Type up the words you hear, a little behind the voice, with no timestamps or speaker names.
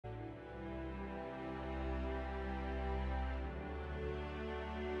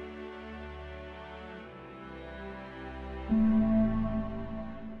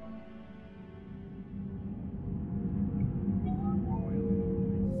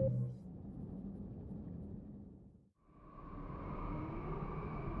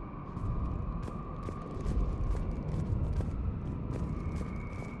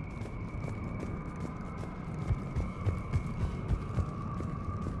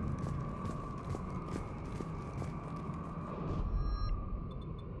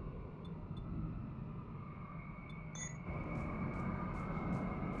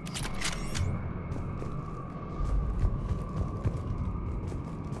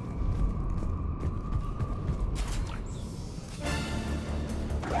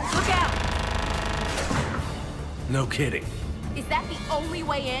No kidding. Is that the only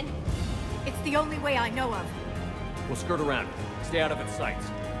way in? It's the only way I know of. We'll skirt around it. Stay out of its sights.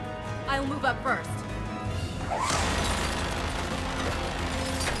 I'll move up first.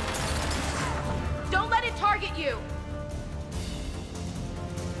 Don't let it target you!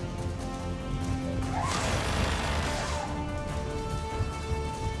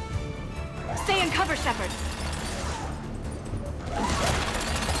 Stay in cover, Shepard.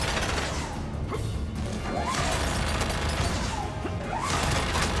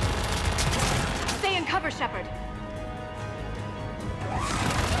 Stay in cover, Shepard.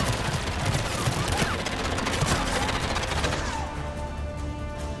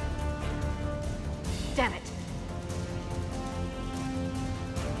 Damn it.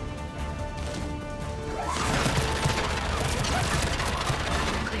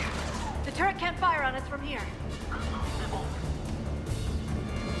 Clear. The turret can't fire on us from here.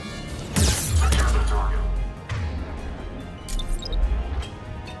 Secure the target.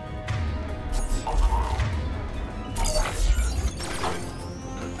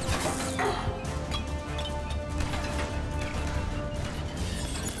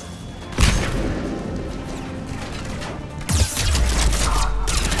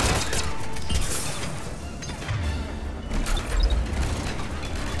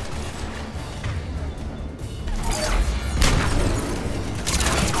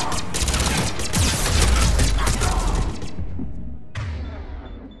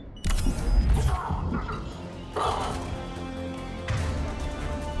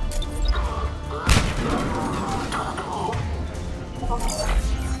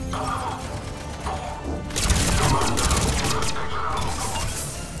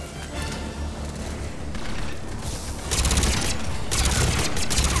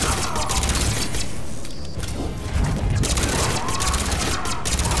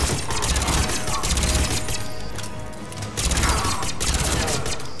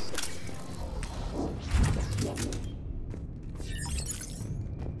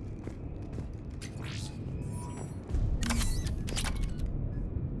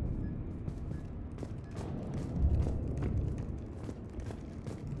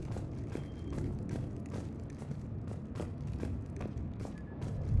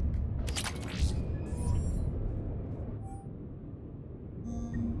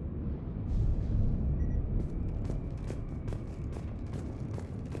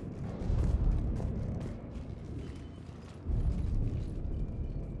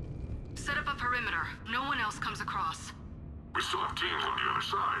 Set up a perimeter. No one else comes across. We still have teams on the other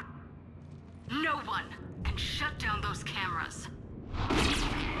side. No one! And shut down those cameras.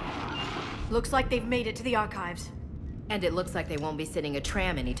 Looks like they've made it to the archives. And it looks like they won't be sitting a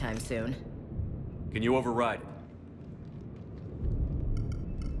tram anytime soon. Can you override it?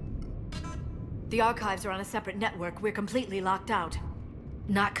 The archives are on a separate network. We're completely locked out.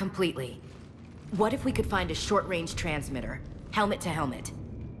 Not completely. What if we could find a short-range transmitter? Helmet to helmet.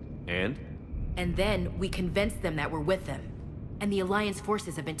 And? And then we convince them that we're with them. And the Alliance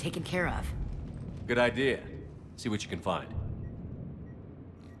forces have been taken care of. Good idea. See what you can find.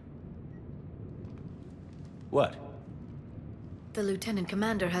 What? The Lieutenant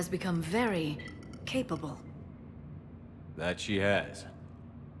Commander has become very capable. That she has.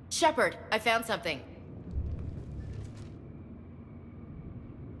 Shepard, I found something.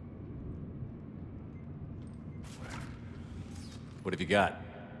 What have you got?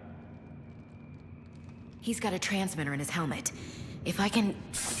 He's got a transmitter in his helmet. If I can...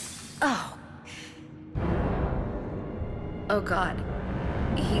 Oh. Oh God.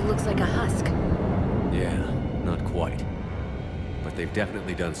 He looks like a husk. Yeah, not quite. But they've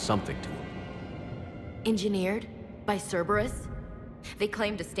definitely done something to him. Engineered by Cerberus? They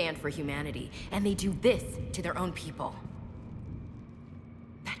claim to stand for humanity, and they do this to their own people.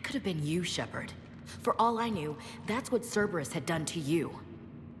 That could have been you, Shepard. For all I knew, that's what Cerberus had done to you.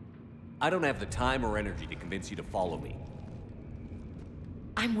 I don't have the time or energy to convince you to follow me.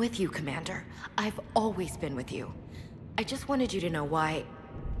 I'm with you, Commander. I've always been with you. I just wanted you to know why...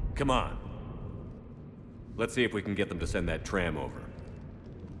 Come on. Let's see if we can get them to send that tram over.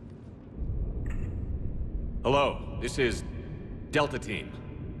 Hello, this is Delta Team.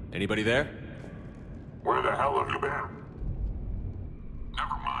 Anybody there? Where the hell have you been?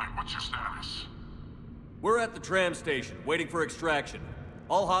 Never mind, what's your status? We're at the tram station, waiting for extraction.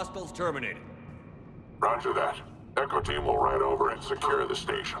 All hostiles terminated. Roger that. Echo Team will ride over and secure the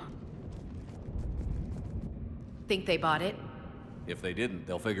station. Think they bought it? If they didn't,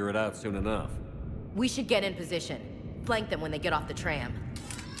 they'll figure it out soon enough. We should get in position. Flank them when they get off the tram.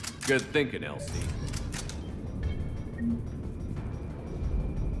 Good thinking, Elsie.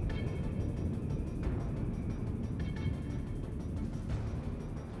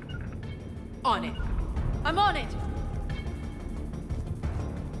 On it. I'm on it!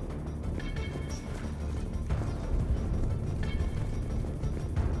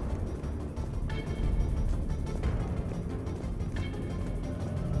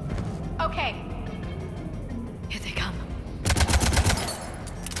 Okay. Here they come.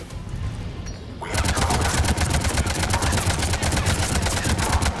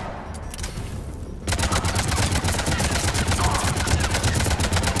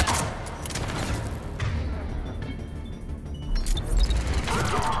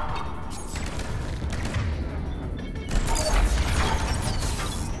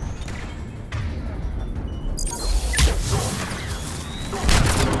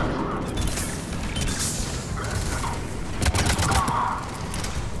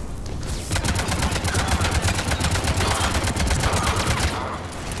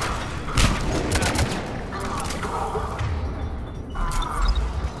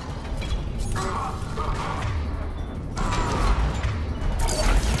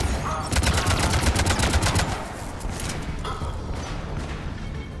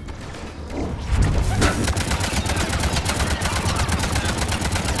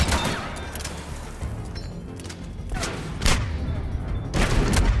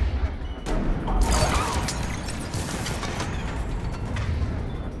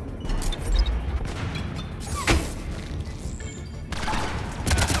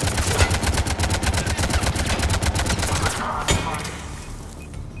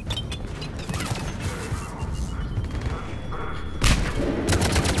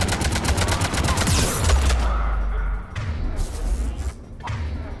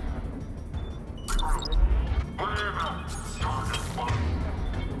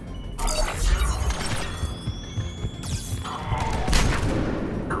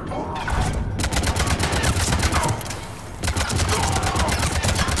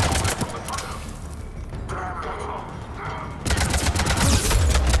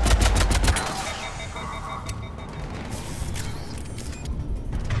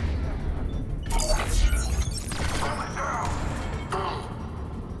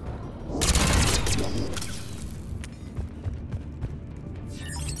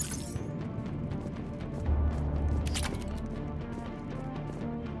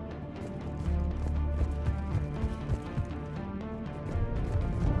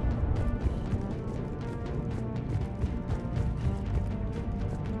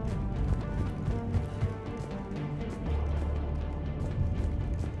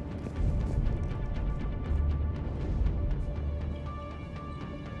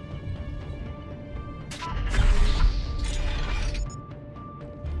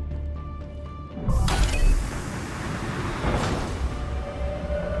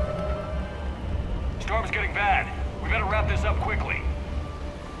 Storm's getting bad. We better wrap this up quickly.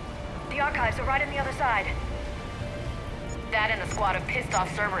 The archives are right on the other side. That and a squad of pissed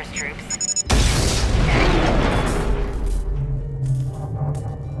off Cerberus troops.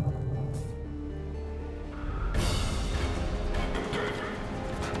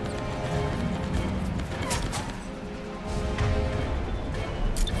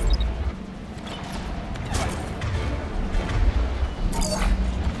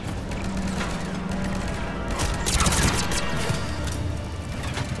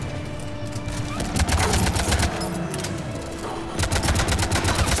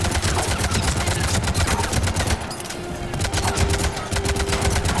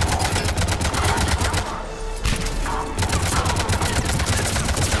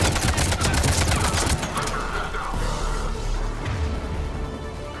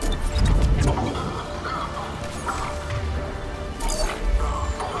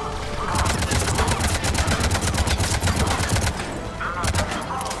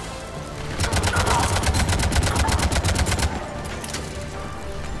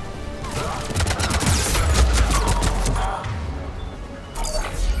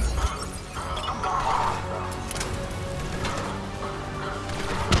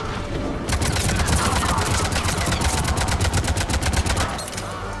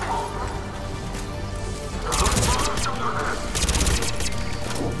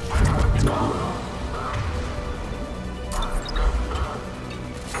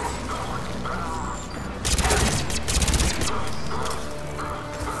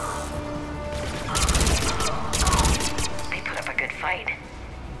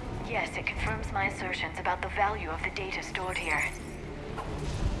 About the value of the data stored here.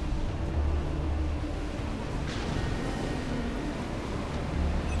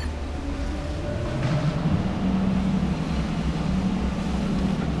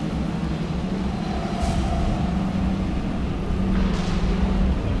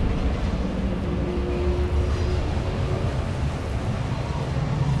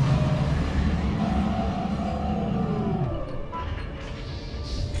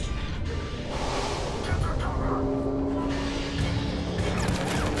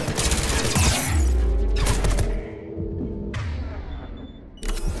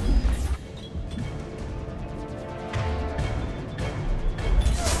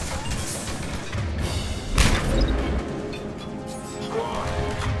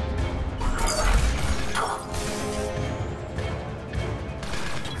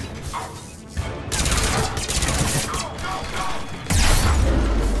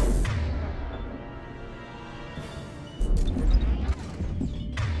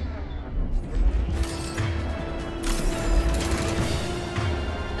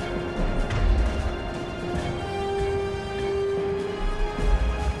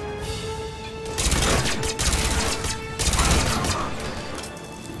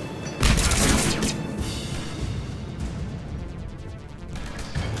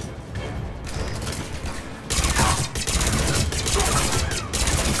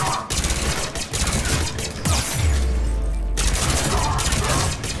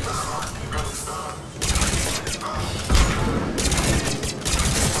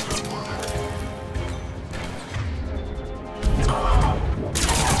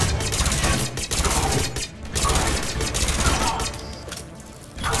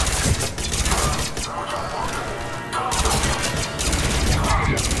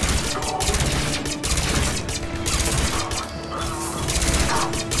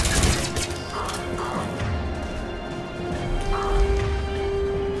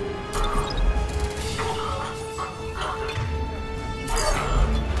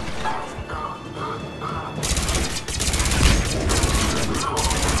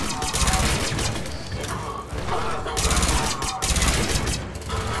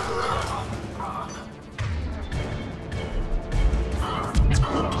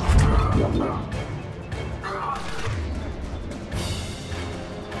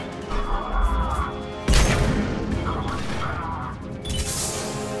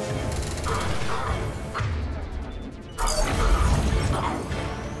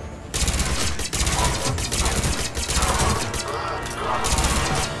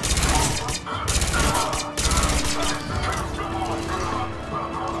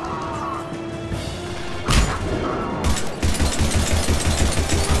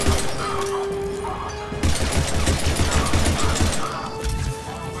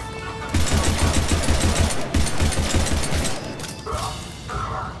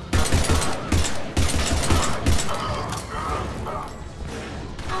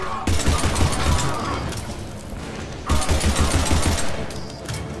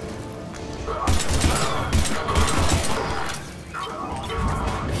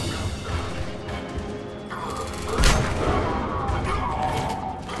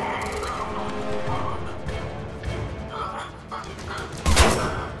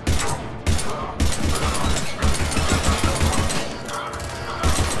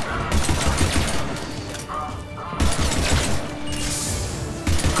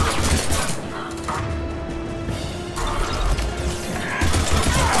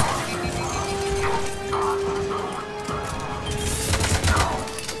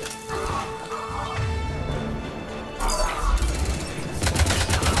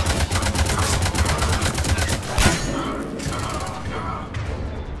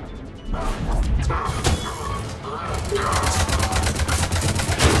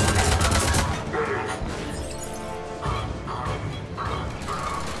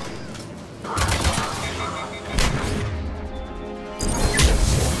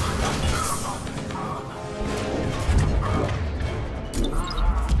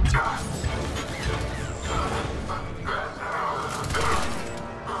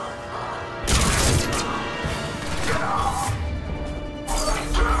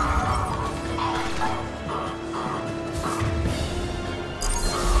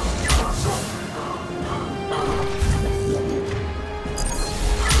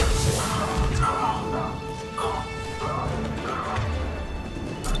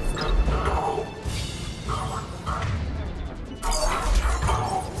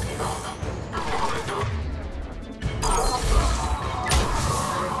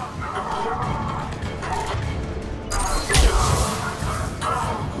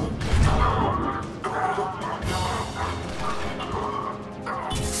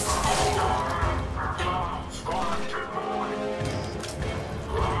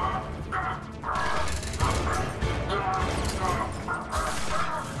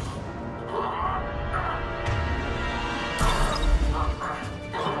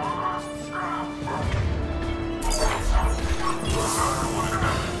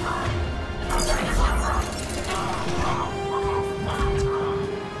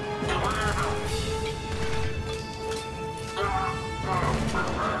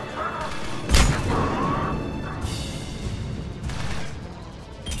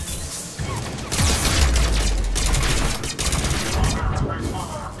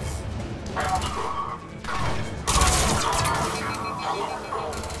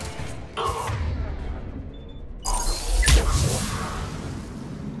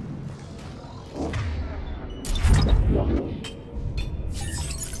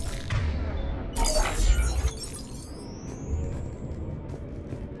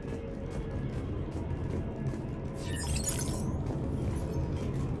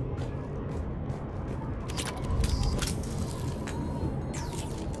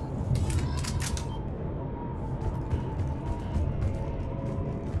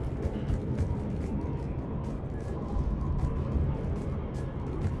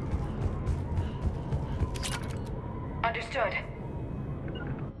 Understood.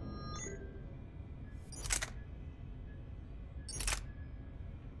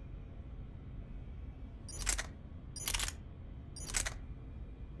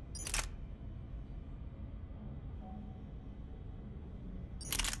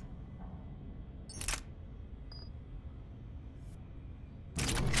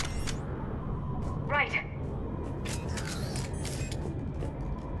 Right.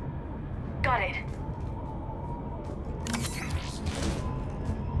 Got it.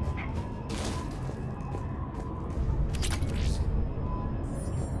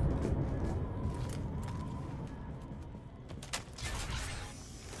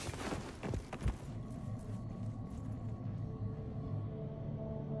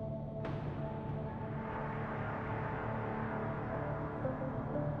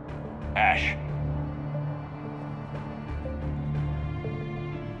 Ash.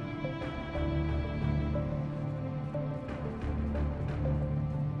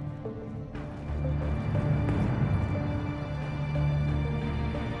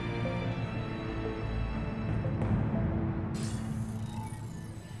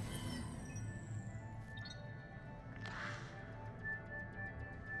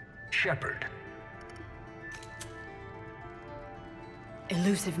 Shepard.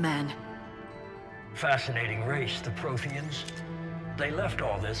 Elusive man. Fascinating race, the Protheans. They left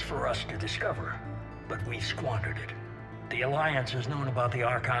all this for us to discover, but we squandered it. The Alliance has known about the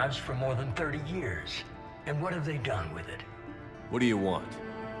archives for more than 30 years. And what have they done with it? What do you want?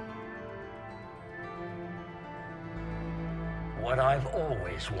 What I've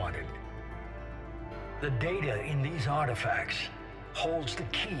always wanted. The data in these artifacts holds the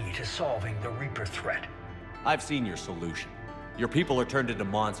key to solving the Reaper threat. I've seen your solution. Your people are turned into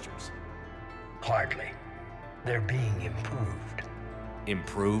monsters. Hardly. They're being improved.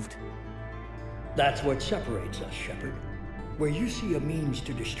 Improved? That's what separates us, Shepard. Where you see a means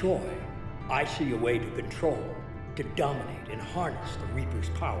to destroy, I see a way to control, to dominate and harness the Reaper's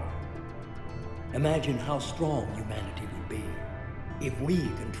power. Imagine how strong humanity would be if we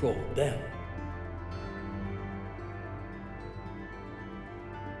controlled them.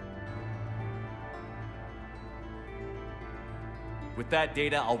 With that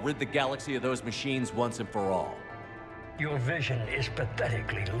data, I'll rid the galaxy of those machines once and for all. Your vision is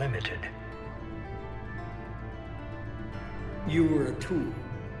pathetically limited. You were a tool,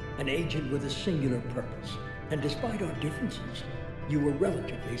 an agent with a singular purpose, and despite our differences, you were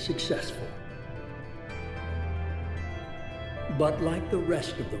relatively successful. But like the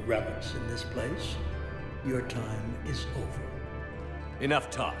rest of the relics in this place, your time is over. Enough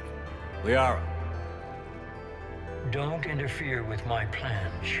talk. Liara. Don't interfere with my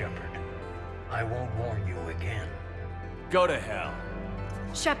plan, Shepard. I won't warn you again. Go to hell.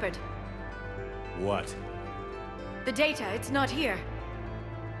 Shepard, What? the data, it's not here.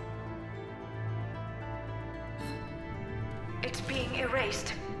 It's being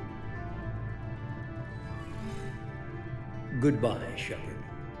erased. Goodbye, Shepard.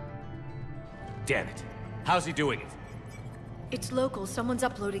 Damn it. How's he doing it? It's local, someone's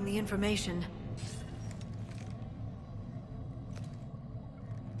uploading the information.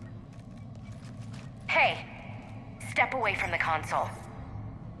 Hey, step away from the console.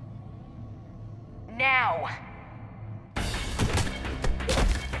 Now!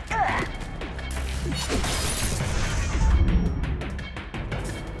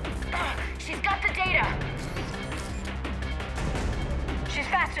 She's got the data! She's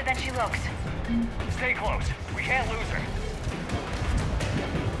faster than she looks. Stay close. We can't lose her.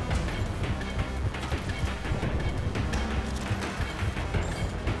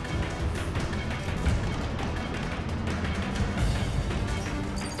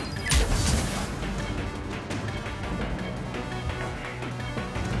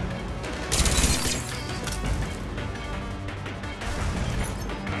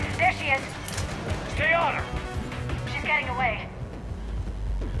 There she is. Stay on her! She's getting away.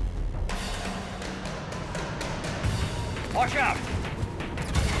 Watch out!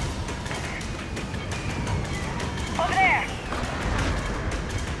 Over there!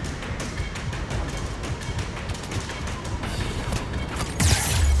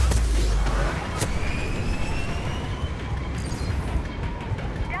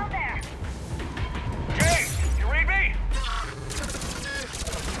 Down there! James, you read me?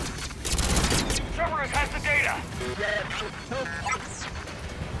 Cerberus has the data!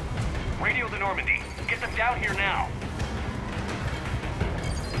 Radio to Normandy. Get them down here now.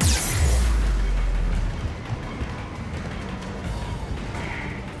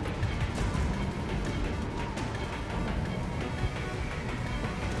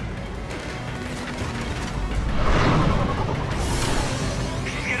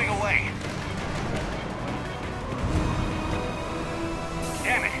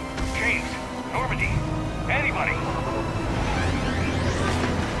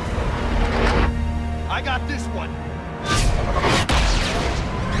 I got this one.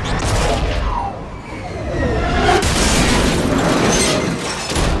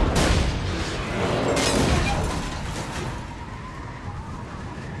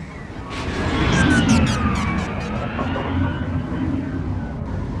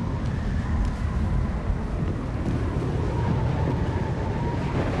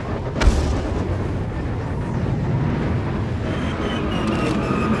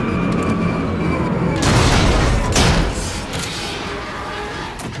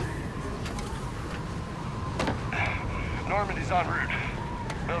 En route.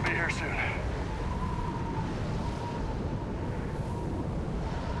 They'll be here soon.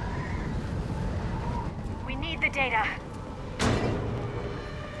 We need the data.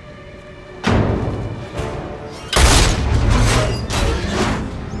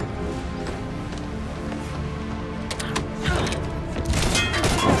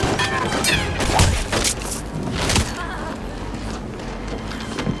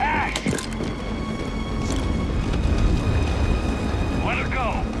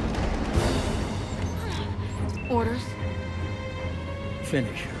 Orders?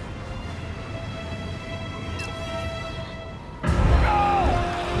 Finish her.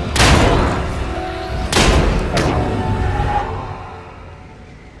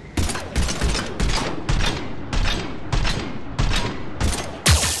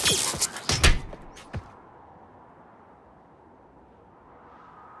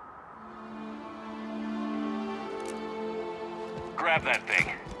 Grab that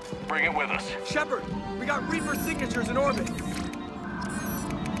thing. Bring it with us. Shepard, we got Reaper signatures in orbit.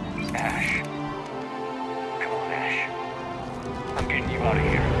 Ash. Come on, Ash. I'm getting you out of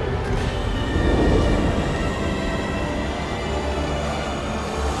here.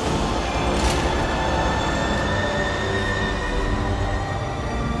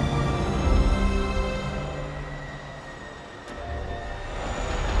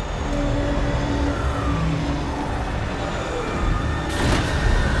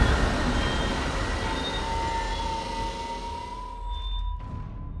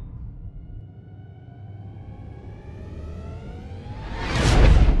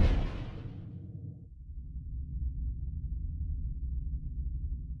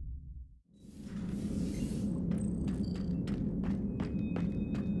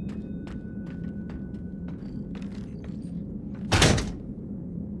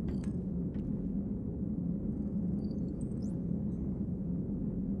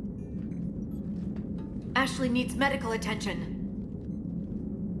 Ashley needs medical attention.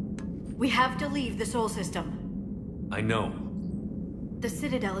 We have to leave the Sol system. I know. The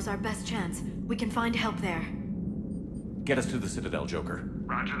Citadel is our best chance. We can find help there. Get us to the Citadel, Joker.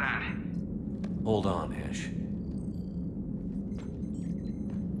 Roger that. Hold on, Ash.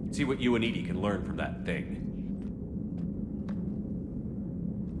 See what you and Edie can learn from that thing.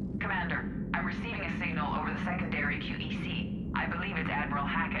 Commander, I'm receiving a signal over the secondary QEC. I believe it's Admiral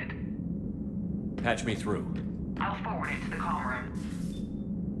Hackett. Patch me through. I'll forward it to the comm room.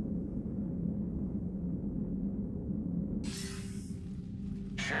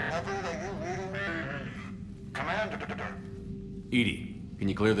 Shepard, are you reading me? Commander. Edie, can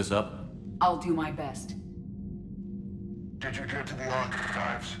you clear this up? I'll do my best. Did you get to the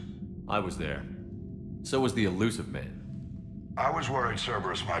archives? I was there. So was the elusive man. I was worried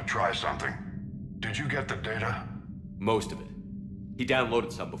Cerberus might try something. Did you get the data? Most of it. He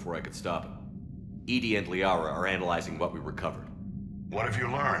downloaded some before I could stop him. Edie and Liara are analyzing what we recovered. What have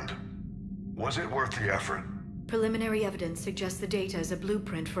you learned? Was it worth the effort? Preliminary evidence suggests the data is a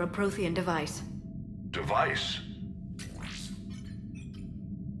blueprint for a Prothean device. Device?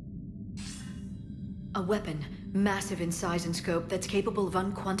 A weapon, massive in size and scope, that's capable of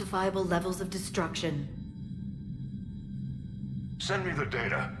unquantifiable levels of destruction. Send me the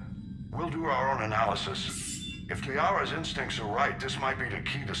data. We'll do our own analysis. If Liara's instincts are right, this might be the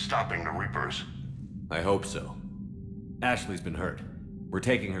key to stopping the Reapers. I hope so. Ashley's been hurt. We're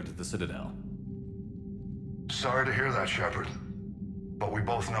taking her to the Citadel. Sorry to hear that, Shepard. But we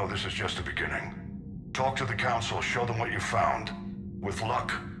both know this is just the beginning. Talk to the Council, show them what you found. With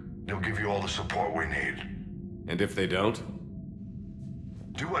luck, they'll give you all the support we need. And if they don't?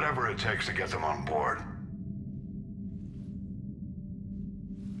 Do whatever it takes to get them on board.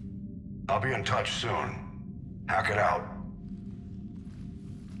 I'll be in touch soon. Hack it out.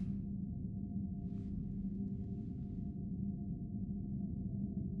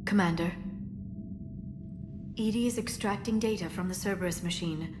 Commander. Edie is extracting data from the Cerberus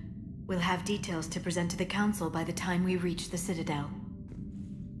machine. We'll have details to present to the Council by the time we reach the Citadel.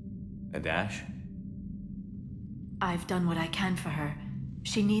 And Ash? I've done what I can for her.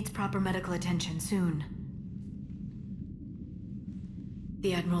 She needs proper medical attention soon.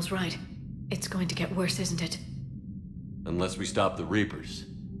 The Admiral's right. It's going to get worse, isn't it? Unless we stop the Reapers.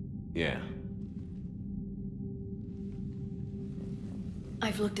 Yeah.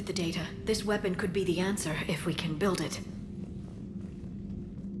 I've looked at the data. This weapon could be the answer if we can build it.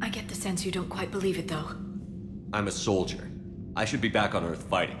 I get the sense you don't quite believe it, though. I'm a soldier. I should be back on Earth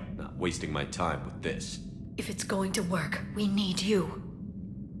fighting, not wasting my time with this. If it's going to work, we need you.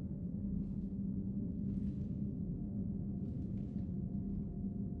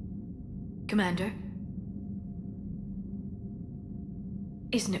 Commander?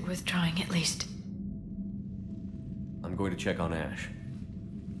 Isn't it worth trying at least? I'm going to check on Ash.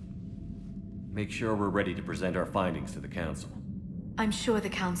 Make sure we're ready to present our findings to the Council. I'm sure the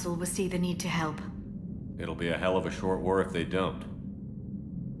Council will see the need to help. It'll be a hell of a short war if they don't.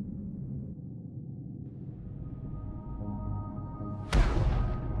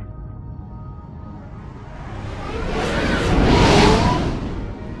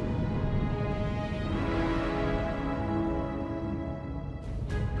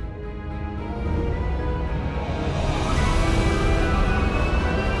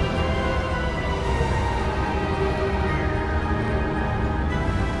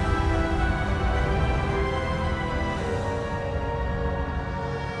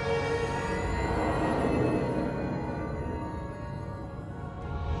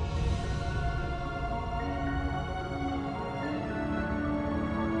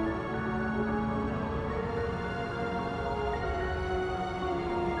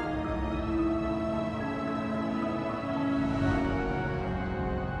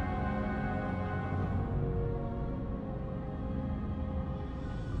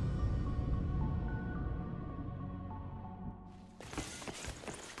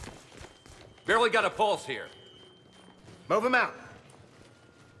 Barely got a pulse here. Move him out.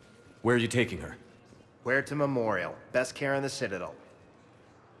 Where are you taking her? Where to Memorial. Best care in the Citadel.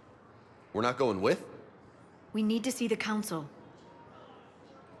 We're not going with? We need to see the Council.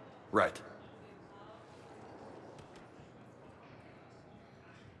 Right.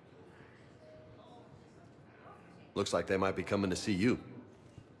 Looks like they might be coming to see you.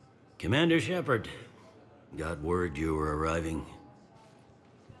 Commander Shepard. Got word you were arriving.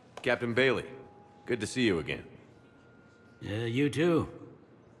 Captain Bailey, good to see you again. Yeah, you too.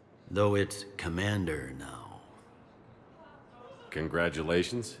 Though it's Commander now.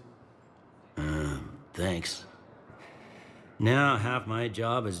 Congratulations. Thanks. Now, half my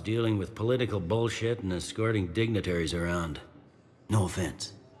job is dealing with political bullshit and escorting dignitaries around. No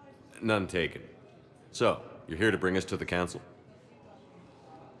offense. None taken. So, you're here to bring us to the Council?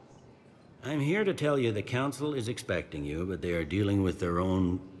 I'm here to tell you the Council is expecting you, but they are dealing with their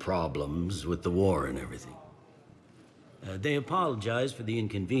own problems with the war and everything. They apologize for the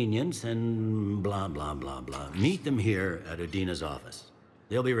inconvenience and blah, blah, blah, blah. Meet them here at Udina's office.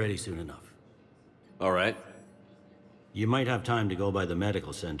 They'll be ready soon enough. All right. You might have time to go by the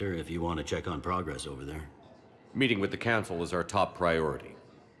medical center if you want to check on progress over there. Meeting with the Council is our top priority.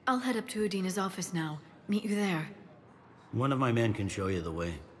 I'll head up to Udina's office now. Meet you there. One of my men can show you the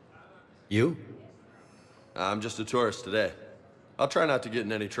way. You? I'm just a tourist today. I'll try not to get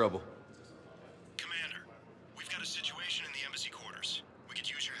in any trouble. Commander, we've got a situation in the embassy quarters. We could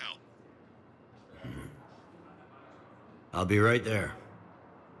use your help. I'll be right there.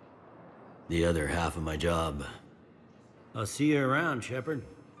 The other half of my job. I'll see you around, Shepard.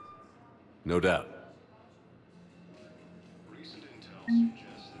 No doubt. Recent intel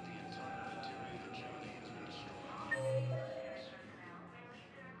suggests that the entire material hegemony has been destroyed.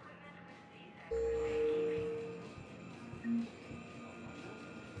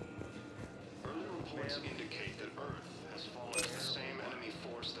 Early reports indicate that Earth has fallen to the same enemy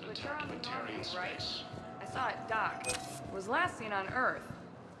force that attacked Batarian space. I saw it dock. It was last seen on Earth.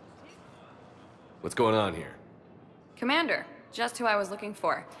 What's going on here? Commander, just who I was looking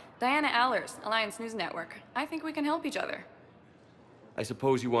for. Diana Allers, Alliance News Network. I think we can help each other. I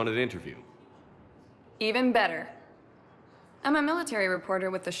suppose you want an interview? Even better. I'm a military reporter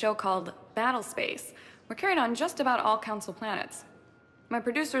with the show called Battle Space. We're carried on just about all Council planets. My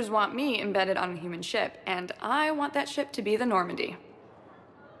producers want me embedded on a human ship, and I want that ship to be the Normandy.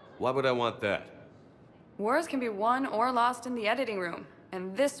 Why would I want that? Wars can be won or lost in the editing room,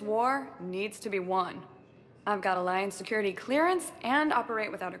 and this war needs to be won. I've got Alliance security clearance and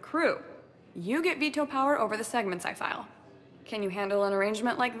operate without a crew. You get veto power over the segments I file. Can you handle an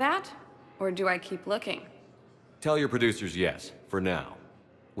arrangement like that? Or do I keep looking? Tell your producers yes, for now.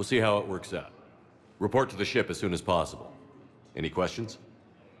 We'll see how it works out. Report to the ship as soon as possible. Any questions?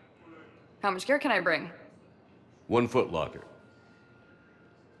 How much gear can I bring? 1 foot locker.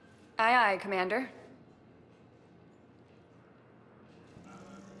 Aye, aye, Commander.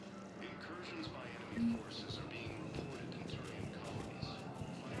 Incursions by enemy forces are being reported in Turian colonies.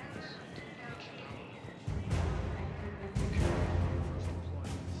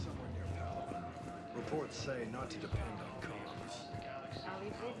 Somewhere near Paladin. Reports say not to depend on comms.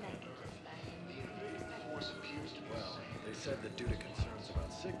 Well, they said that due to concerns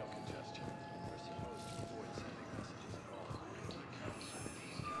about signal congestion, we're supposed to avoid sending messages at all.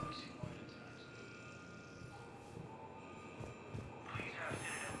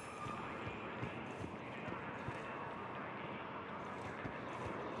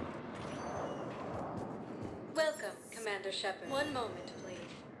 Welcome, Commander Shepard. One moment, please.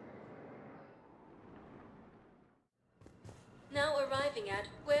 Now arriving at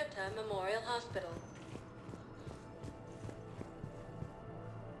Huerta Memorial Hospital.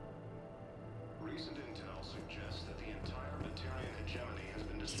 Recent intel suggests that the entire Batarian hegemony has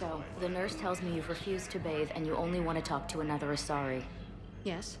been destroyed. So, the nurse tells me you've refused to bathe and you only want to talk to another Asari.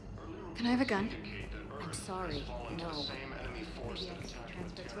 Yes. Can I have a gun? I'm sorry, no. Enemy force that attacked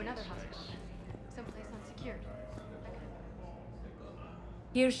Transfer to another hospital. Someplace unsecured.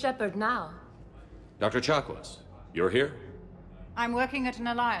 Here's Shepard now. Dr. Chakwas, you're here? I'm working at an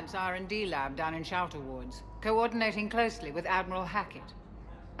Alliance R&D lab down in Shelter Wards, coordinating closely with Admiral Hackett.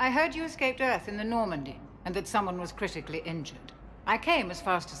 I heard you escaped Earth in the Normandy, and that someone was critically injured. I came as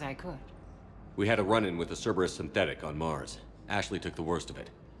fast as I could. We had a run-in with the Cerberus synthetic on Mars. Ashley took the worst of it.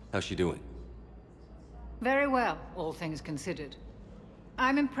 How's she doing? Very well, all things considered.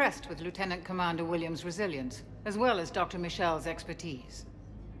 I'm impressed with Lieutenant Commander Williams' resilience, as well as Dr. Michel's expertise.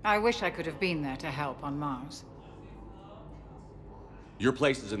 I wish I could have been there to help on Mars. Your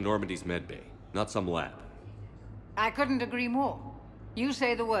place is in Normandy's medbay, not some lab. I couldn't agree more. You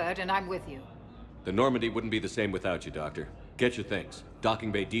say the word, and I'm with you. The Normandy wouldn't be the same without you, Doctor. Get your things.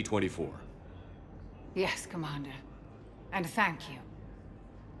 Docking Bay D-24. Yes, Commander. And thank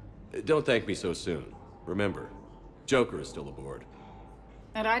you. Don't thank me so soon. Remember, Joker is still aboard.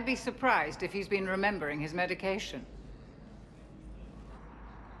 And I'd be surprised if he's been remembering his medication.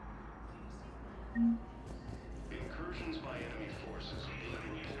 Incursions by enemy forces are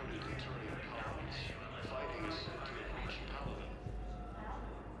being reported in Turian colonies. Fighting is said to have reached Paladin.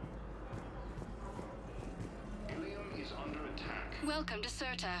 Ilium is under attack. Welcome to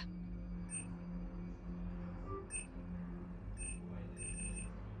Serta.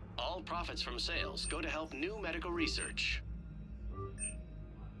 All profits from sales go to help new medical research.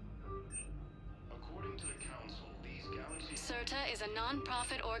 According to the Council, these galaxies... Serta is a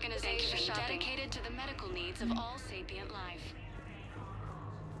non-profit organization dedicated to the medical needs of all sapient life.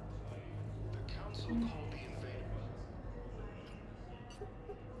 The Council called the invader.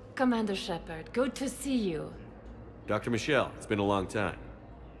 Commander Shepard, good to see you. Dr. Michelle, it's been a long time.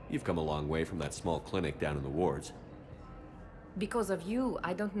 You've come a long way from that small clinic down in the wards. Because of you,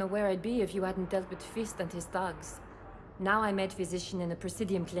 I don't know where I'd be if you hadn't dealt with Fist and his thugs. Now I'm head physician in a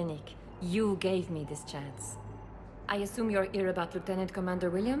Presidium clinic. You gave me this chance. I assume you're here about Lieutenant Commander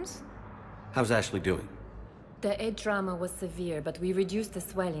Williams? How's Ashley doing? The head trauma was severe, but we reduced the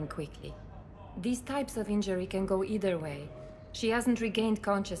swelling quickly. These types of injury can go either way. She hasn't regained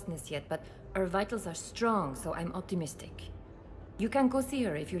consciousness yet, but her vitals are strong, so I'm optimistic. You can go see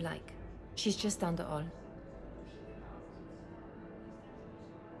her if you like. She's just down the hall.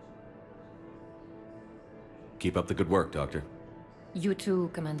 Keep up the good work, Doctor. You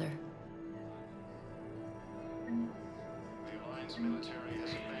too, Commander. The Alliance military has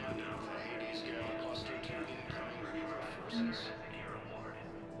abandoned the Hades Gamma cluster to incoming Reaver forces.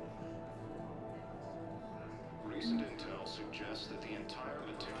 Recent intel suggests that the entire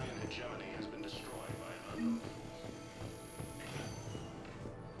Batarian hegemony has been destroyed by an unknown.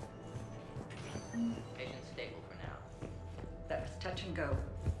 Patient stable for now. That was touch and go.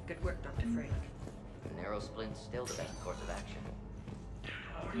 Good work, Dr. Frank. Narrow splint's still the best course of action.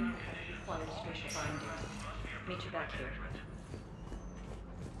 Quality spatial findings. Meet you back here.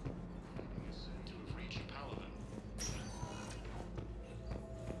 Is said to have reached Paladin.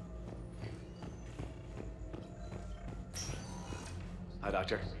 Hi,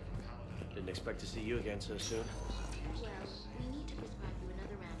 Doctor. Didn't expect to see you again so soon. Well, we need to prescribe you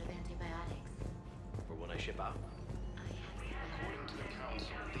another round of antibiotics. For when I ship out. According to the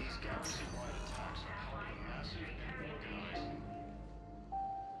Council, these galaxy-wide attacks are part of a massive and organized...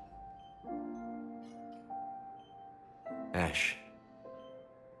 Ash.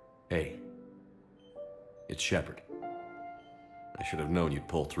 Hey. It's Shepard. I should have known you'd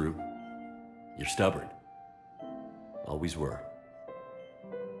pull through. You're stubborn. Always were.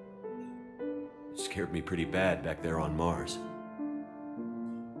 Scared me pretty bad back there on Mars.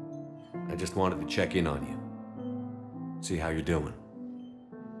 I just wanted to check in on you. See how you're doing.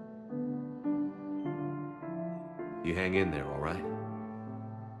 You hang in there, all right?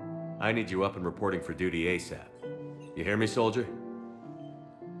 I need you up and reporting for duty ASAP. You hear me, soldier?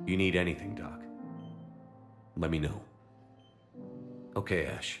 You need anything, Doc, let me know. Okay,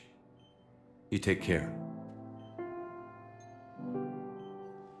 Ash. You take care.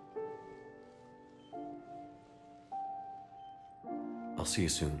 I'll see you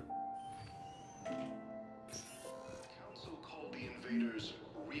soon. Council called the invaders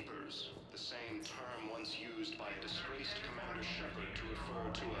Reapers, the same term once used by a disgraced Commander Shepard to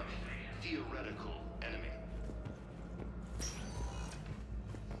refer to a theoretical enemy.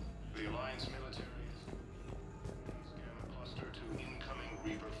 The Alliance military is gamma cluster to incoming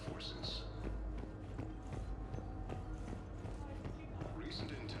Reaper forces. Recent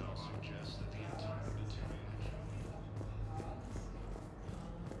intel suggests that the entire battalion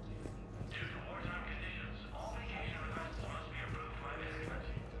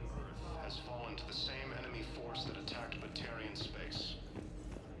has fallen to the same enemy force that attacked Batarian space.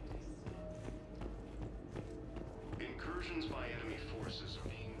 Incursions by enemy forces are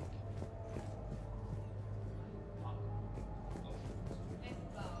being...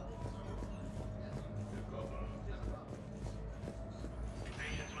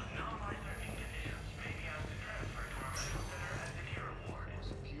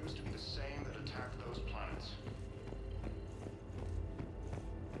 appears to be the same that attacked those planets.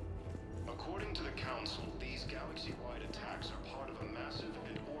 According to the Council, these galaxy-wide attacks are part of a massive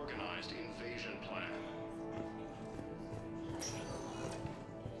and organized invasion plan.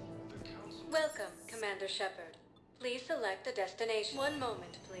 Welcome, Commander Shepard. Please select a destination. One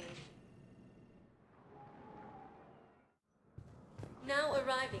moment, please. Now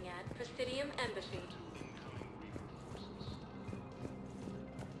arriving at Presidium Embassy.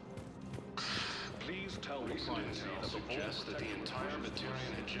 Please tell the privacy that suggests that the entire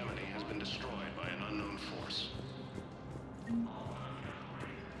Batarian hegemony has been destroyed by an unknown force.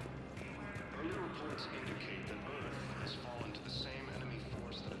 Early reports indicate that Earth has fallen to the same enemy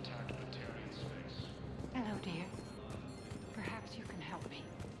force that attacked Batarian space. Hello, dear. Perhaps you can help me.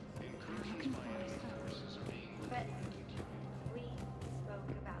 Incursions by enemy forces are being... But we spoke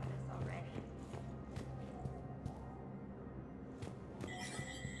about this already.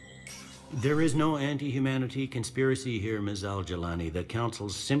 There is no anti-humanity conspiracy here, Ms. Al-Jalani. The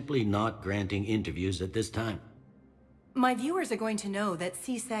Council's simply not granting interviews at this time. My viewers are going to know that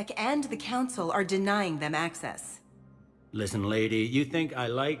CSEC and the Council are denying them access. Listen, lady, you think I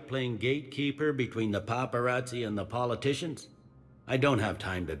like playing gatekeeper between the paparazzi and the politicians? I don't have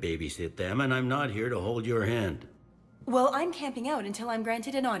time to babysit them, and I'm not here to hold your hand. Well, I'm camping out until I'm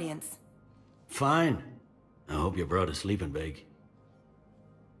granted an audience. Fine. I hope you brought a sleeping bag.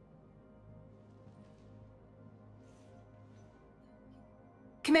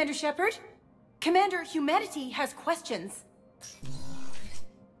 Commander Shepard? Commander, humanity has questions.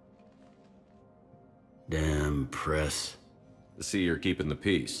 Damn press. To see you're keeping the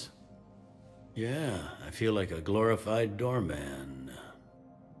peace. Yeah, I feel like a glorified doorman.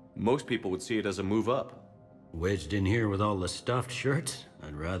 Most people would see it as a move up. Wedged in here with all the stuffed shirts?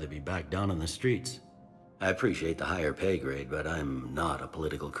 I'd rather be back down on the streets. I appreciate the higher pay grade, but I'm not a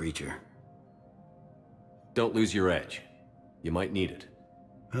political creature. Don't lose your edge. You might need it.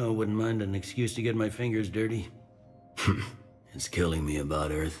 Oh, wouldn't mind an excuse to get my fingers dirty. It's killing me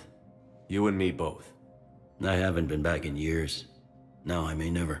about Earth. You and me both. I haven't been back in years. Now I may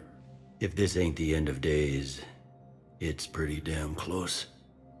never. If this ain't the end of days, it's pretty damn close.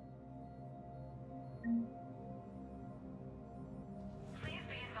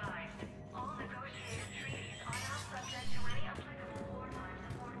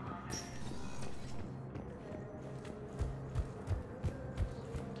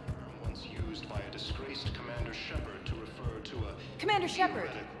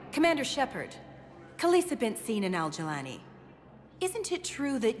 Commander Shepard, Khaleesa bint Seen and Al-Jalani. Isn't it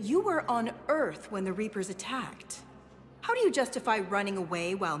true that you were on Earth when the Reapers attacked? How do you justify running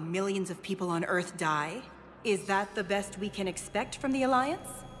away while millions of people on Earth die? Is that the best we can expect from the Alliance?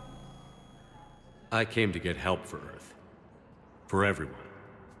 I came to get help for Earth. For everyone.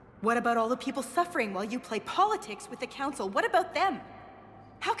 What about all the people suffering while you play politics with the Council? What about them?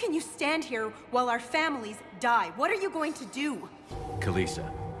 How can you stand here while our families die? What are you going to do?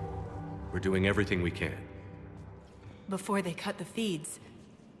 Khaleesa, we're doing everything we can. Before they cut the feeds,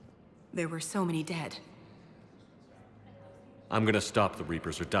 there were so many dead. I'm gonna stop the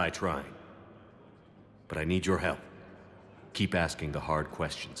Reapers or die trying. But I need your help. Keep asking the hard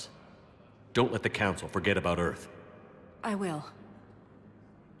questions. Don't let the Council forget about Earth. I will.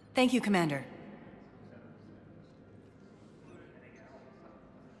 Thank you, Commander.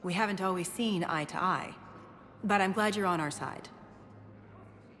 We haven't always seen eye to eye, but I'm glad you're on our side.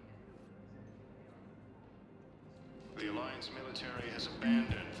 The Alliance military has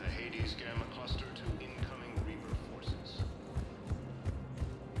abandoned the Hades Gamma cluster to incoming Reaper forces.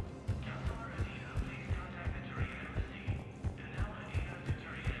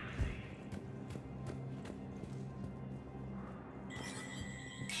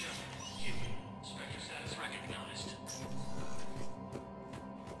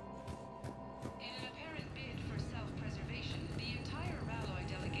 In an apparent bid for self-preservation, the entire Ralloy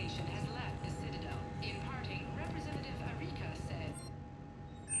delegation has left the Citadel. In parting, Representative Arika said,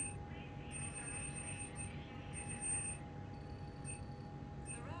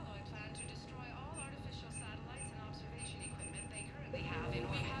 "The Ralloy plan to destroy all artificial satellites and observation equipment they currently have, and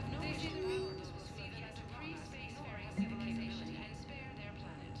we have no vision will see them as a pre-spacefaring civilization and spare their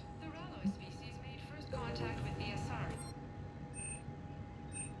planet. The Ralloy species made first contact with the Asari.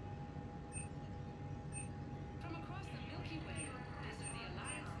 From across the Milky Way, this is the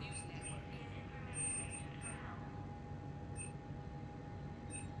Alliance News Network.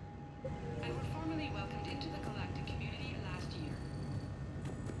 And were formally welcomed into the galactic community last year.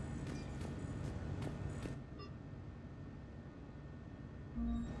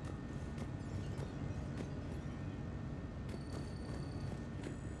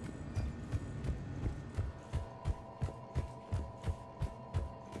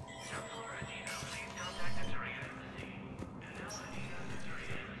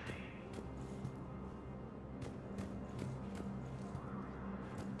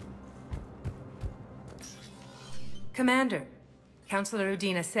 Commander, Councilor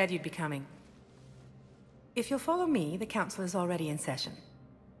Udina said you'd be coming. If you'll follow me, the council is already in session.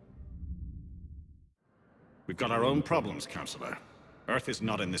 We've got our own problems, Councilor. Earth is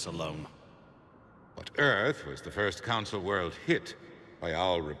not in this alone. But Earth was the first Council world hit. By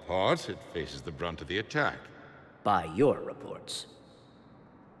all reports, it faces the brunt of the attack. By your reports.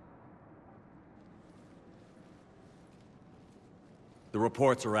 The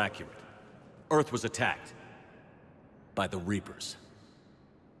reports are accurate. Earth was attacked. By the Reapers.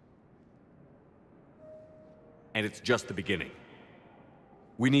 And it's just the beginning.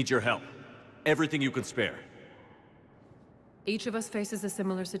 We need your help. Everything you can spare. Each of us faces a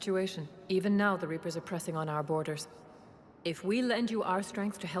similar situation. Even now, the Reapers are pressing on our borders. If we lend you our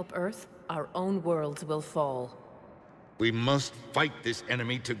strength to help Earth, our own worlds will fall. We must fight this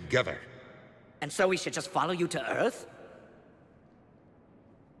enemy together. And so we should just follow you to Earth?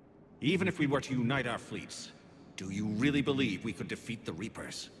 Even if we were to unite our fleets, do you really believe we could defeat the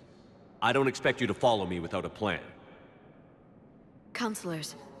Reapers? I don't expect you to follow me without a plan.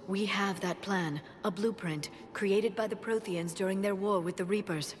 Counselors, we have that plan. A blueprint, created by the Protheans during their war with the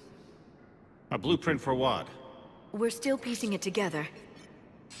Reapers. A blueprint for what? We're still piecing it together.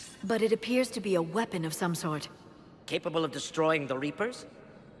 But it appears to be a weapon of some sort. Capable of destroying the Reapers?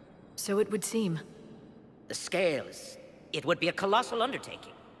 So it would seem. The scale is... it would be a colossal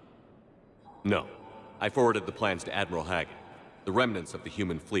undertaking. No. I forwarded the plans to Admiral Hagen. The remnants of the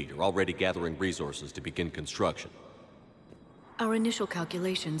human fleet are already gathering resources to begin construction. Our initial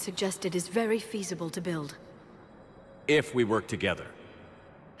calculations suggest it is very feasible to build. If we work together.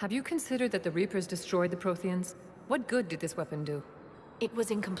 Have you considered that the Reapers destroyed the Protheans? What good did this weapon do? It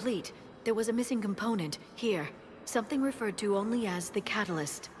was incomplete. There was a missing component, here. Something referred to only as the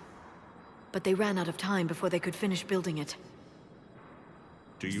catalyst. But they ran out of time before they could finish building it.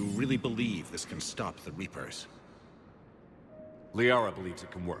 Do you really believe this can stop the Reapers? Liara believes it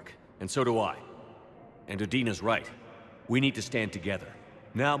can work, and so do I. And Udina's right. We need to stand together,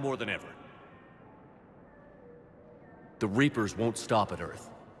 now more than ever. The Reapers won't stop at Earth.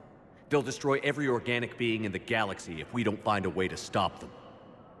 They'll destroy every organic being in the galaxy if we don't find a way to stop them.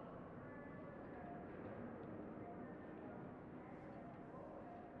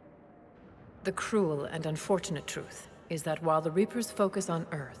 The cruel and unfortunate truth is that while the Reapers focus on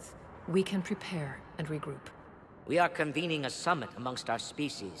Earth, we can prepare and regroup. We are convening a summit amongst our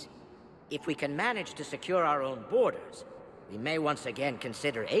species. If we can manage to secure our own borders, we may once again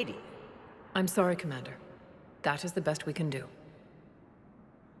consider aiding you. I'm sorry, Commander. That is the best we can do.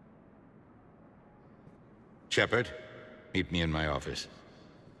 Shepard, meet me in my office.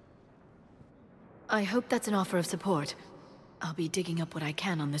 I hope that's an offer of support. I'll be digging up what I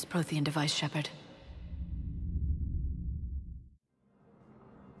can on this Prothean device, Shepard.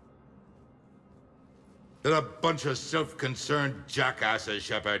 They're a bunch of self-concerned jackasses,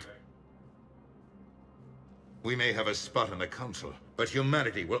 Shepard. We may have a spot in the Council, but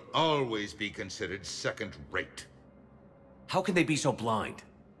humanity will always be considered second-rate. How can they be so blind?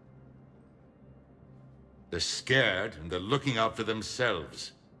 They're scared, and they're looking out for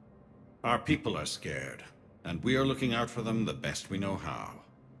themselves. Our people are scared, and we are looking out for them the best we know how.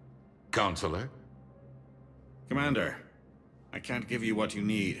 Counselor? Commander, I can't give you what you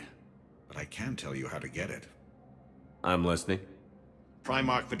need, but I can tell you how to get it. I'm listening.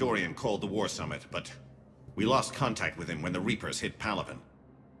 Primarch Fedorian called the War Summit, but we lost contact with him when the Reapers hit Palaven.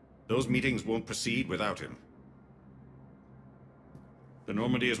 Those meetings won't proceed without him. The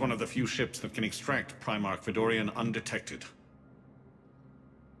Normandy is one of the few ships that can extract Primarch Fedorian undetected.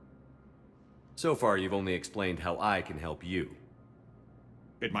 So far, you've only explained how I can help you.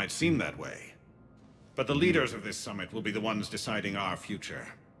 It might seem that way, but the leaders of this summit will be the ones deciding our future,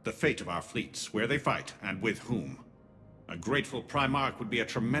 the fate of our fleets, where they fight, and with whom. A grateful Primarch would be a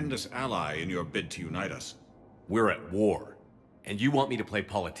tremendous ally in your bid to unite us. We're at war, and you want me to play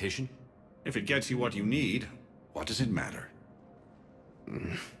politician? If it gets you what you need, what does it matter?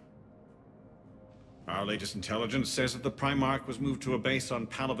 Our latest intelligence says that the Primarch was moved to a base on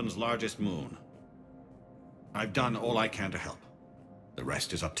Palaven's largest moon. I've done all I can to help. The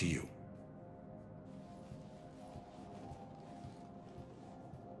rest is up to you.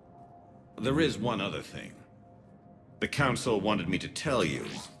 There is one other thing. The Council wanted me to tell you,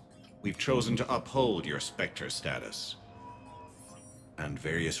 we've chosen to uphold your Spectre status. And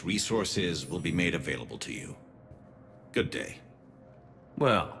various resources will be made available to you. Good day.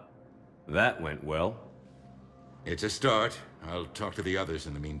 Well, that went well. It's a start. I'll talk to the others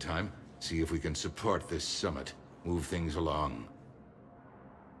in the meantime. See if we can support this summit. Move things along.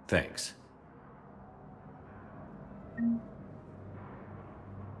 Thanks.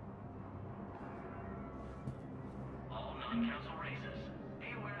 All non-council races, be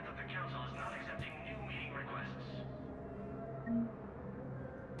aware that the council is not accepting new meeting requests.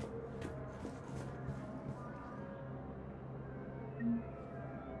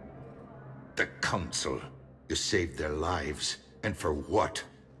 The Council. You saved their lives. And for what?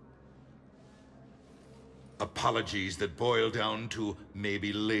 Apologies that boil down to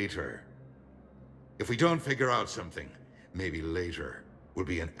maybe later. If we don't figure out something, maybe later will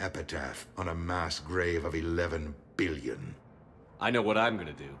be an epitaph on a mass grave of 11 billion. I know what I'm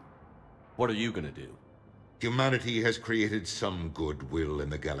gonna do. What are you gonna do? Humanity has created some goodwill in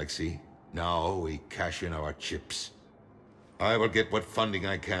the galaxy. Now we cash in our chips. I will get what funding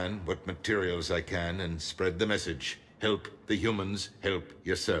I can, what materials I can, and spread the message. Help the humans, help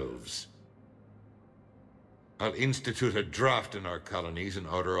yourselves. I'll institute a draft in our colonies and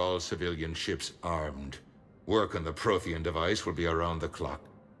order all civilian ships armed. Work on the Prothean device will be around the clock.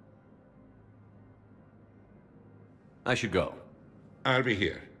 I should go. I'll be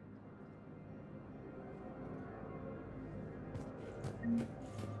here.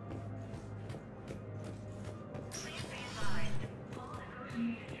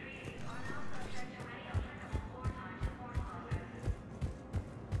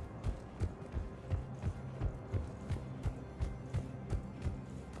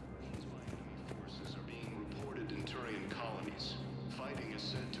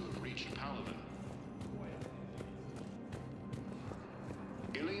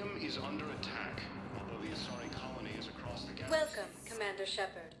 Welcome, Commander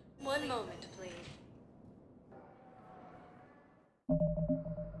Shepard. One moment, please.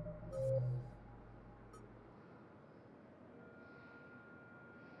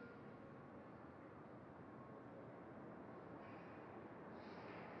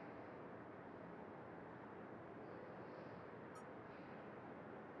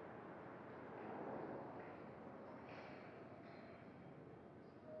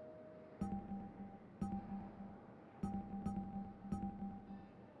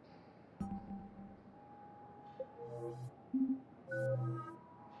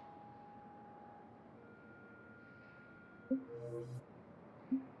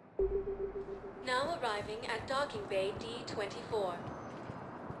 Now arriving at docking bay D-24.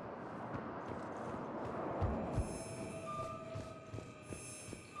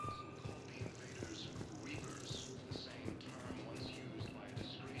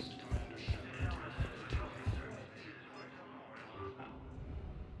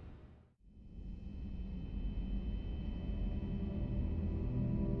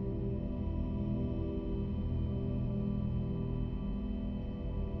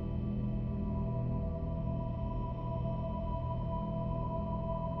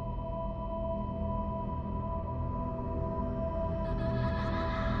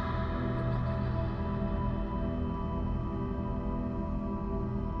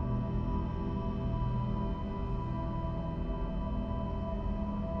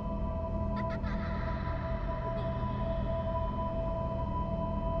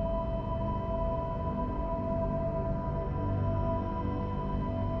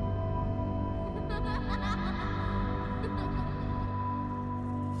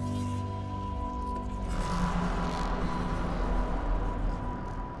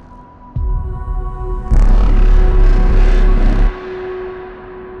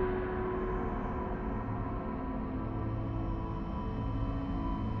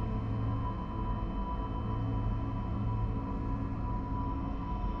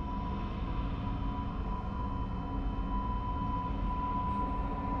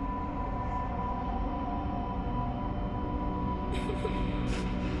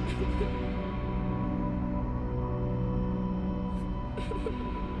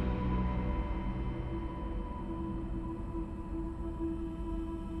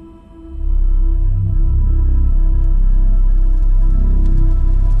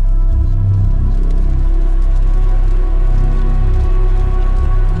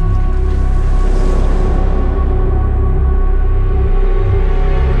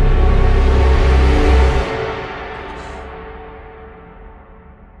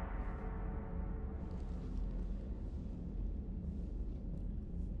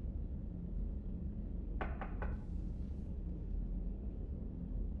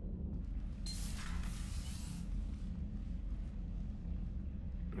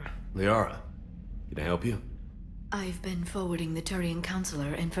 Liara, can I help you? I've been forwarding the Turian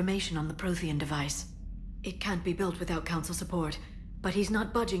Counselor information on the Prothean device. It can't be built without Council support, but he's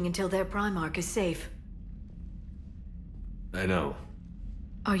not budging until their Primarch is safe. I know.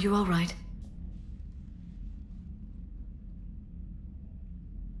 Are you all right?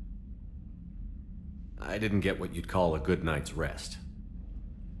 I didn't get what you'd call a good night's rest.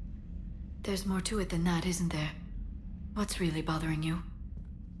 There's more to it than that, isn't there? What's really bothering you?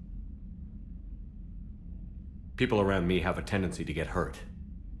 People around me have a tendency to get hurt.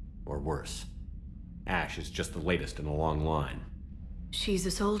 Or worse. Ash is just the latest in a long line. She's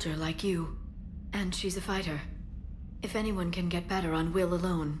a soldier like you. And she's a fighter. If anyone can get better on will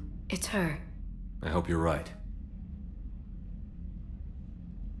alone, it's her. I hope you're right.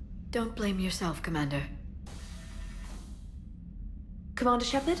 Don't blame yourself, Commander. Commander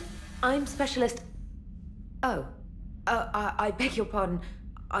Shepard? I'm Specialist... Oh. I beg your pardon.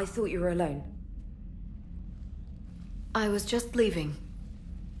 I thought you were alone. I was just leaving.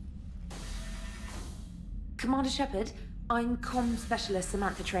 Commander Shepard, I'm Comm Specialist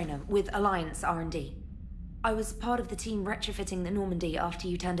Samantha Traynor with Alliance R&D. I was part of the team retrofitting the Normandy after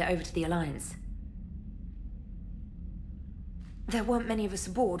you turned it over to the Alliance. There weren't many of us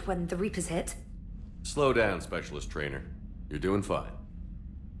aboard when the Reapers hit. Slow down, Specialist Trainer. You're doing fine.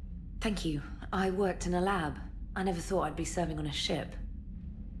 Thank you. I worked in a lab. I never thought I'd be serving on a ship.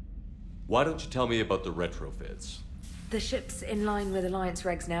 Why don't you tell me about the retrofits? The ship's in line with Alliance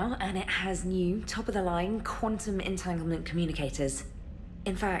regs now, and it has new, top-of-the-line, quantum entanglement communicators.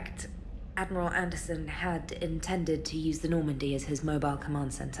 In fact, Admiral Anderson had intended to use the Normandy as his mobile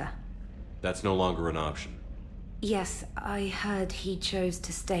command center. That's no longer an option. Yes, I heard he chose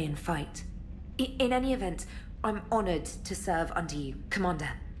to stay and fight. In any event, I'm honored to serve under you, Commander.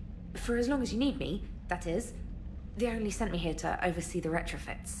 For as long as you need me, that is. They only sent me here to oversee the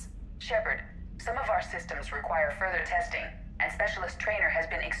retrofits. Shepard, some of our systems require further testing, and Specialist Trainer has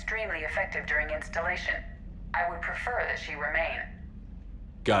been extremely effective during installation. I would prefer that she remain.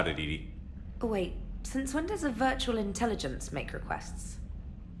 Got it, Edie. Oh, wait, since when does a virtual intelligence make requests?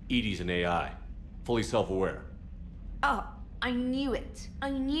 Edie's an AI, fully self-aware. Oh, I knew it. I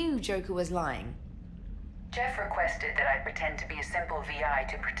knew Joker was lying. Jeff requested that I pretend to be a simple VI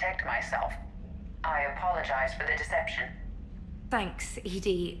to protect myself. I apologize for the deception. Thanks,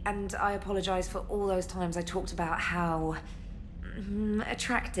 Edie, and I apologize for all those times I talked about how...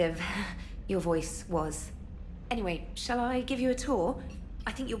 attractive your voice was. Anyway, shall I give you a tour?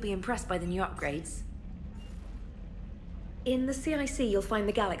 I think you'll be impressed by the new upgrades. In the CIC, you'll find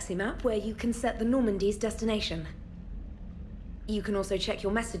the galaxy map where you can set the Normandy's destination. You can also check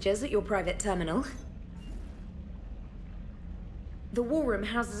your messages at your private terminal. The War Room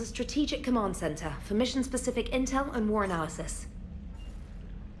houses a strategic command center for mission-specific intel and war analysis.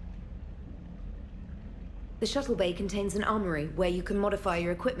 The shuttle bay contains an armory where you can modify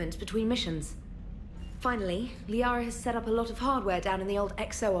your equipment between missions. Finally, Liara has set up a lot of hardware down in the old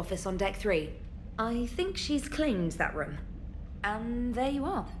XO office on Deck 3. I think she's claimed that room. And there you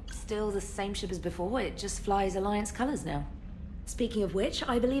are. Still the same ship as before, it just flies Alliance colors now. Speaking of which,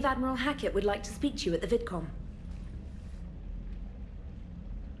 I believe Admiral Hackett would like to speak to you at the VidCom.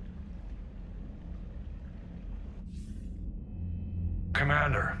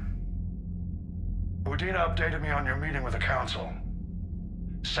 Commander, Udina updated me on your meeting with the Council.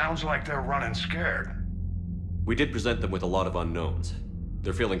 Sounds like they're running scared. We did present them with a lot of unknowns.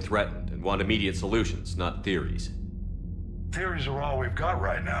 They're feeling threatened and want immediate solutions, not theories. Theories are all we've got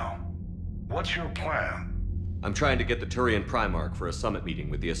right now. What's your plan? I'm trying to get the Turian Primarch for a summit meeting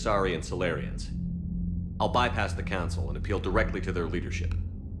with the Asari and Solarians. I'll bypass the Council and appeal directly to their leadership.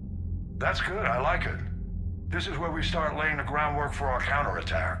 That's good, I like it. This is where we start laying the groundwork for our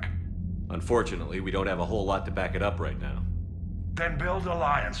counterattack. Unfortunately, we don't have a whole lot to back it up right now. Then build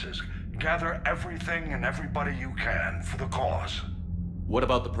alliances. Gather everything and everybody you can for the cause. What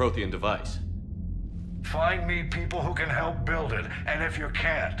about the Prothean device? Find me people who can help build it, and if you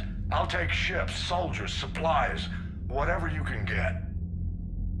can't, I'll take ships, soldiers, supplies, whatever you can get.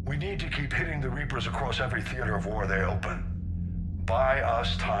 We need to keep hitting the Reapers across every theater of war they open. Buy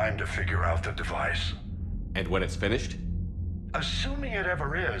us time to figure out the device. And when it's finished? Assuming it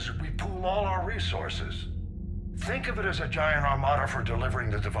ever is, we pool all our resources. Think of it as a giant armada for delivering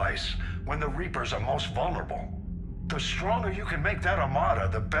the device when the Reapers are most vulnerable. The stronger you can make that armada,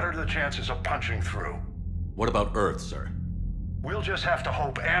 the better the chances of punching through. What about Earth, sir? We'll just have to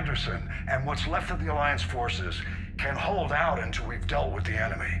hope Anderson and what's left of the Alliance forces can hold out until we've dealt with the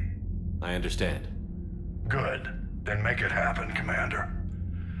enemy. I understand. Good. Then make it happen, Commander.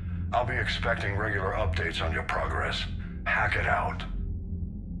 I'll be expecting regular updates on your progress. Hack it out.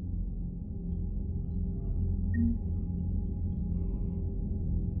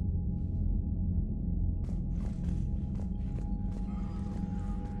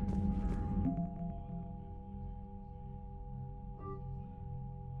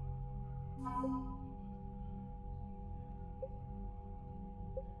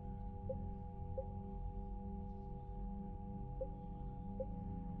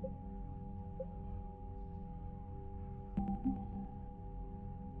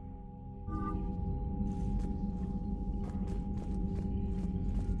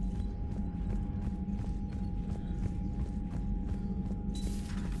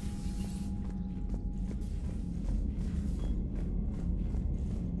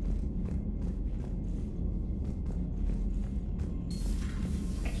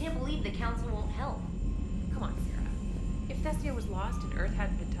 The Council won't help. Come on, Sarah. If Thessia was lost and Earth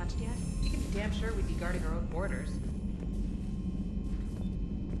hadn't been touched yet, you can be damn sure we'd be guarding our own borders.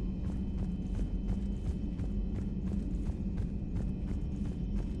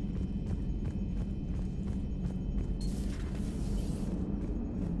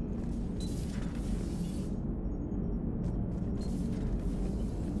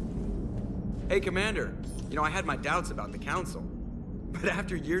 Hey, Commander. You know, I had my doubts about the Council. But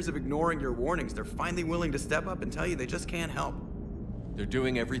after years of ignoring your warnings, they're finally willing to step up and tell you they just can't help. They're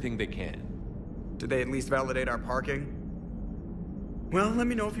doing everything they can. Did they at least validate our parking? Well, let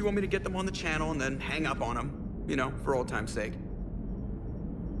me know if you want me to get them on the channel and then hang up on them. You know, for old time's sake.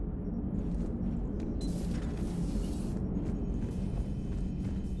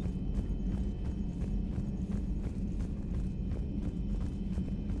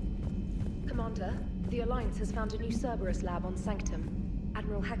 Commander, the Alliance has found a new Cerberus lab on Sanctum.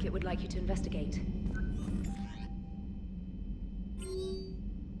 Admiral Hackett would like you to investigate.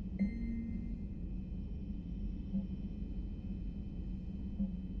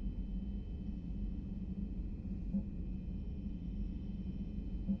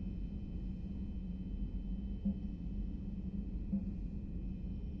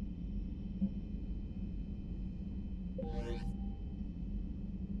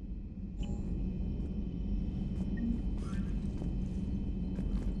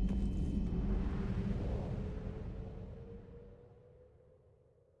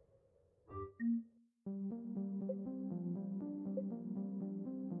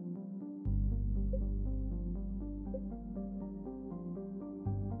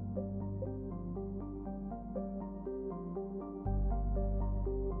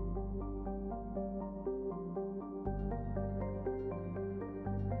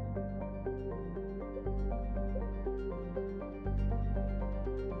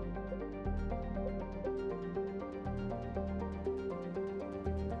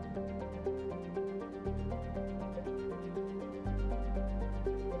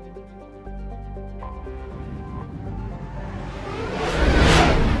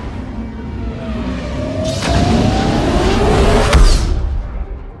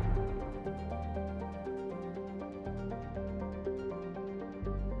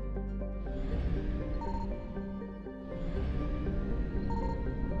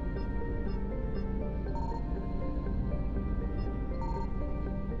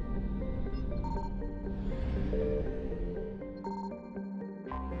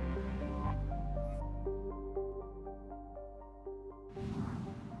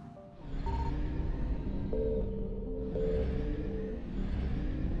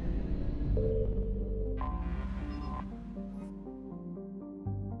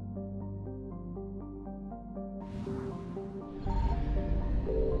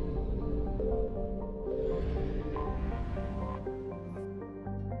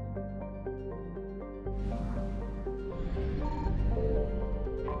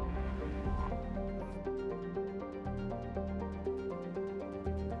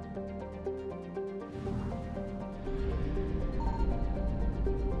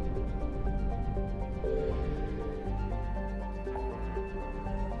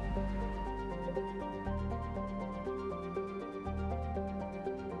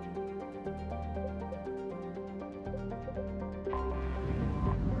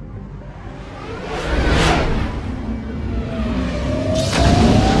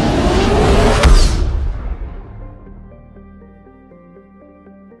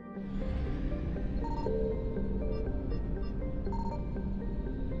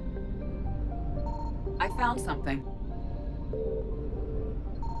 found something.